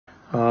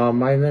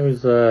My name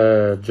is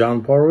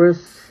John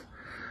Porwisz.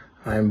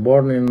 I'm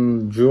born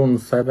in June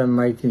 7,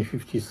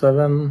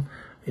 1957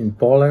 in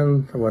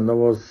Poland when there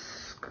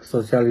was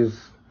socialist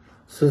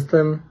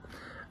system.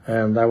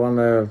 And I want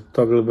to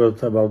talk a little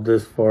bit about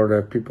this for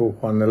the people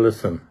who want to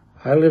listen.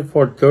 I lived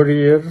for 30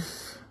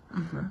 years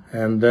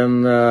and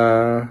then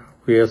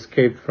we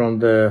escaped from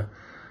the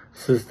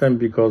system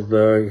because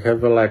they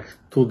have like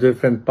two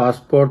different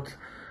passports.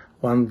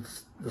 One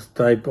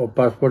type of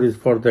passport is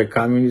for the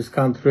communist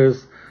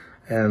countries,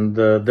 and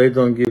they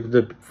don't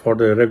give for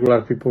the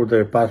regular people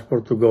the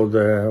passport to go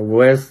the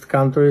West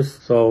countries.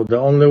 So the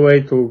only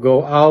way to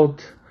go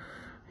out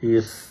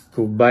is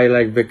to buy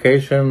like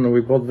vacation.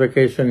 We bought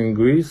vacation in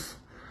Greece,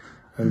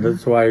 and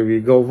that's why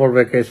we go for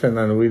vacation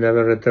and we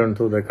never return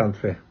to the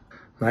country.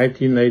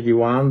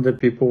 1981, the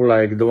people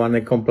like don't want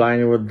to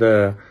comply with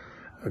the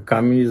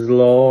communist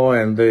law,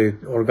 and they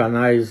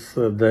organize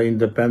the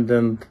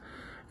independent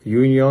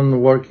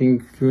union,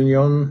 working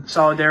union.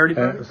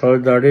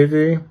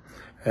 Solidarity.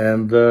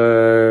 And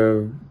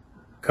the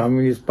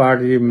Communist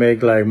Party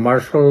make like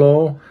martial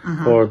law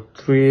for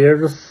 3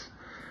 years.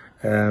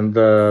 And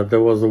there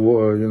was,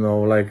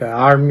 like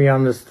army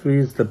on the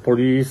streets, the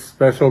police,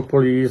 special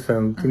police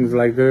and things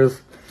like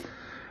this.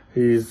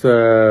 Is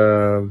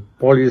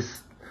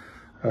police,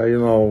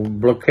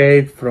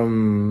 blockade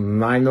from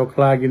 9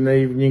 o'clock in the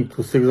evening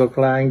to 6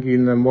 o'clock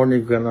in the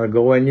morning. You cannot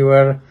go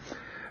anywhere.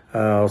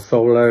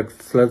 So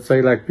let's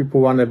say like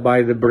people want to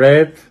buy the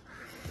bread.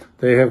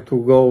 They have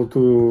to go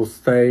to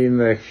stay in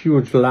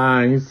huge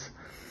lines,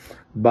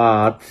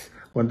 but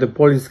when the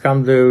police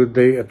come,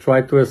 they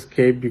try to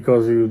escape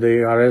because they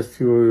arrest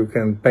you, you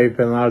can pay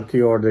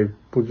penalty or they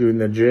put you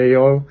in a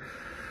jail.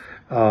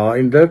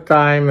 In that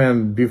time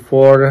and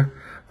before,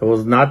 there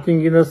was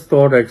nothing in the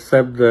store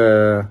except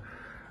the,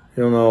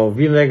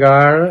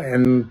 vinegar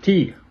and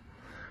tea.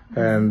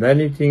 And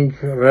anything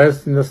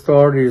rest in the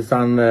store is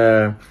on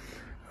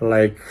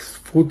like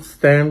food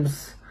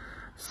stamps.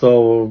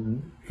 So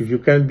if you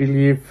can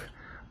believe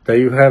that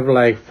you have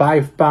like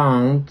 5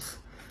 pounds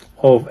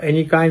of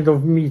any kind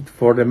of meat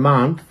for the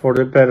month, for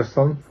the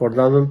person, for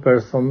the other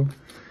person,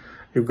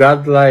 you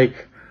got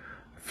like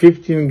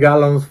 15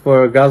 gallons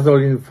for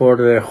gasoline for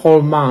the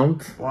whole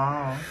month.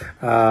 Wow.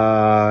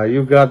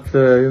 You got,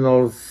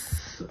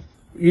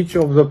 each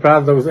of the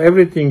products,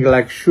 everything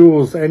like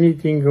shoes,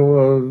 anything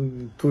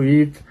to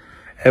eat,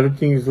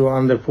 everything is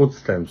on the food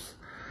stamps.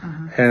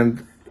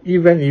 And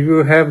even if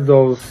you have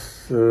those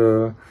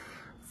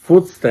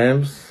food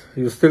stamps,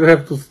 you still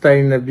have to stay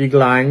in the big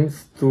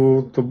lines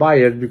to buy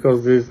it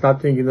because there's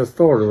nothing in the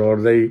store, or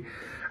they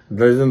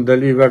doesn't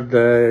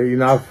deliver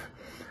enough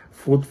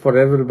food for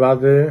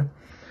everybody.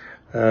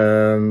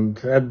 And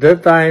at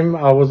that time,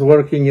 I was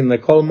working in the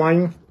coal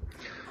mine.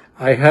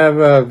 I have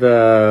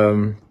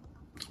the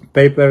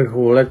paper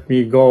who let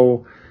me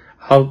go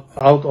out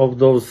of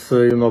those,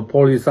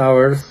 police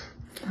hours.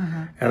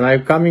 And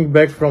I'm coming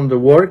back from the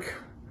work.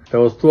 It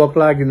was 2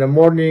 o'clock in the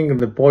morning, and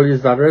the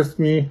police arrest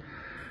me.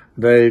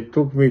 They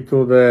took me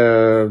to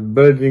the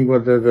building,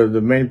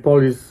 the main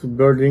police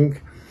building.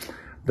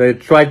 They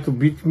tried to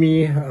beat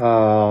me.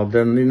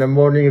 Then in the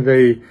morning,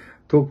 they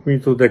took me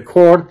to the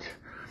court.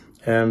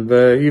 And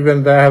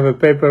even they have a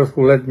papers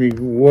who let me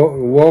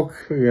walk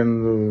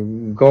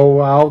and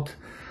go out.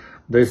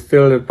 They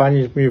still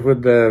punish me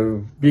with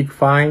the big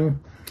fine.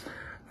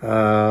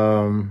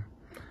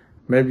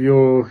 Maybe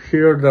you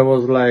hear there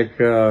was like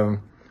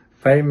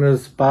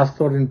famous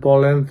pastor in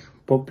Poland,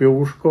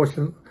 Porwisz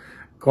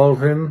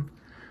called him,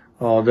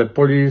 the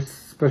police,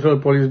 special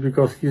police,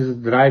 because he's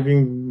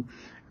driving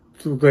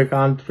to the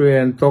country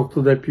and talk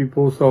to the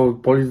people, so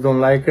police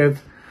don't like it.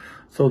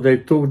 So they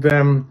took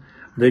them,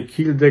 they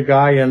killed the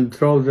guy and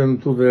throw them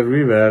to the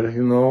river,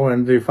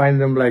 and they find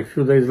them like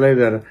few days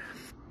later.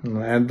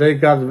 And they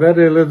got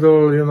very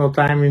little,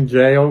 time in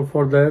jail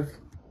for that.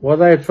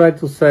 What I try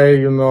to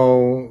say,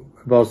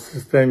 about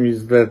system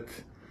is that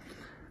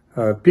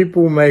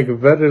people make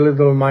very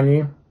little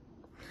money.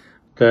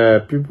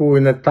 The people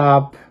in the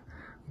top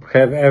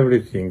have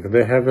everything.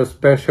 They have a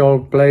special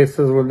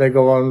places when they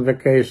go on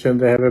vacation.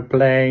 They have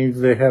planes.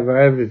 They have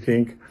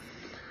everything.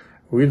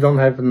 We don't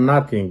have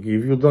nothing.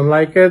 If you don't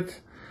like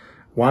it,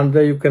 one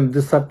day you can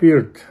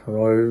disappear,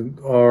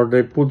 or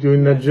they put you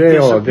in a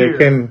jail. They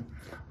can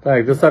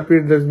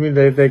disappear. That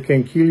means they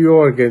can kill you,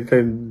 or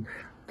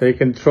they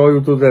can throw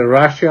you to the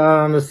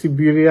Russia and the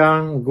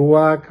Siberia,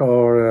 Gulag,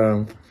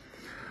 or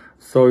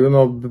so,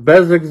 the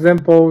best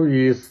example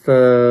is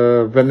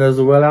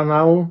Venezuela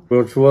now,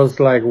 which was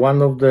like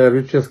one of the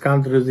richest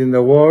countries in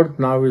the world.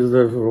 Now is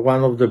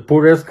one of the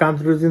poorest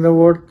countries in the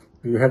world.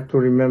 You have to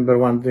remember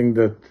one thing,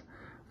 that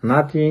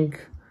nothing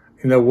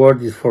in the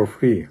world is for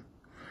free.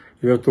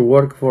 You have to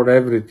work for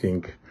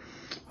everything.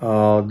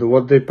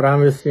 What they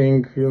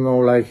promising,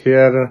 like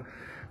here,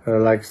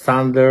 like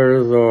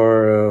Sanders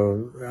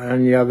or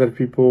any other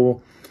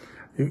people,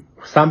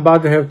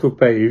 somebody have to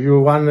pay. If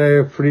you want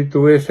a free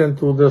tuition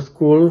to the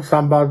school,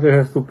 somebody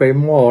has to pay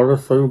more,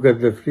 so you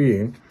get the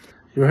free.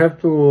 You have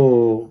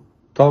to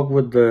talk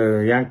with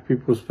the young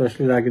people,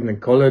 especially like in the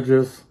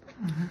colleges.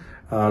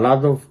 a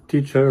lot of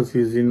teachers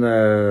is in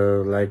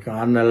like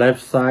on the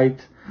left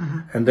side,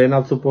 and they're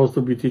not supposed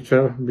to be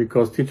teacher,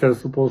 because teacher is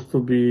supposed to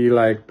be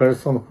like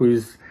person who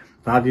is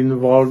not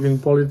involved in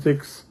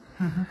politics,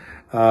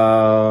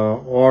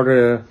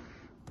 or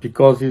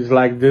because it's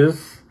like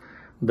this,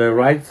 the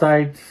right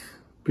side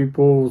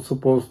people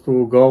supposed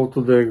to go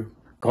to the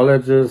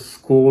colleges,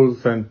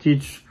 schools, and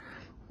teach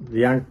the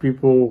young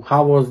people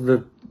how looks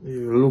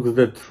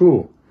the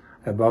true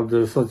about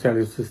the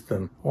socialist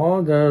system.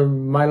 Well,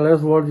 my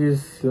last word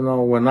is,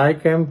 when I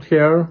came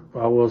here,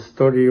 I was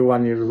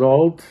 31 years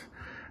old,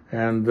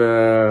 and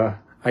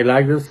I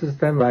like the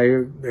system.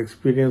 I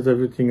experienced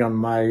everything on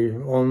my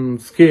own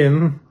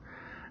skin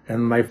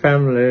and my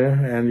family,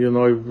 and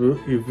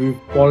if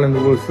Poland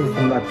will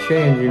system not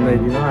change in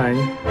 '89,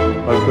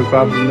 I will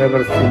probably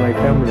never see my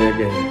family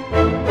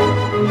again.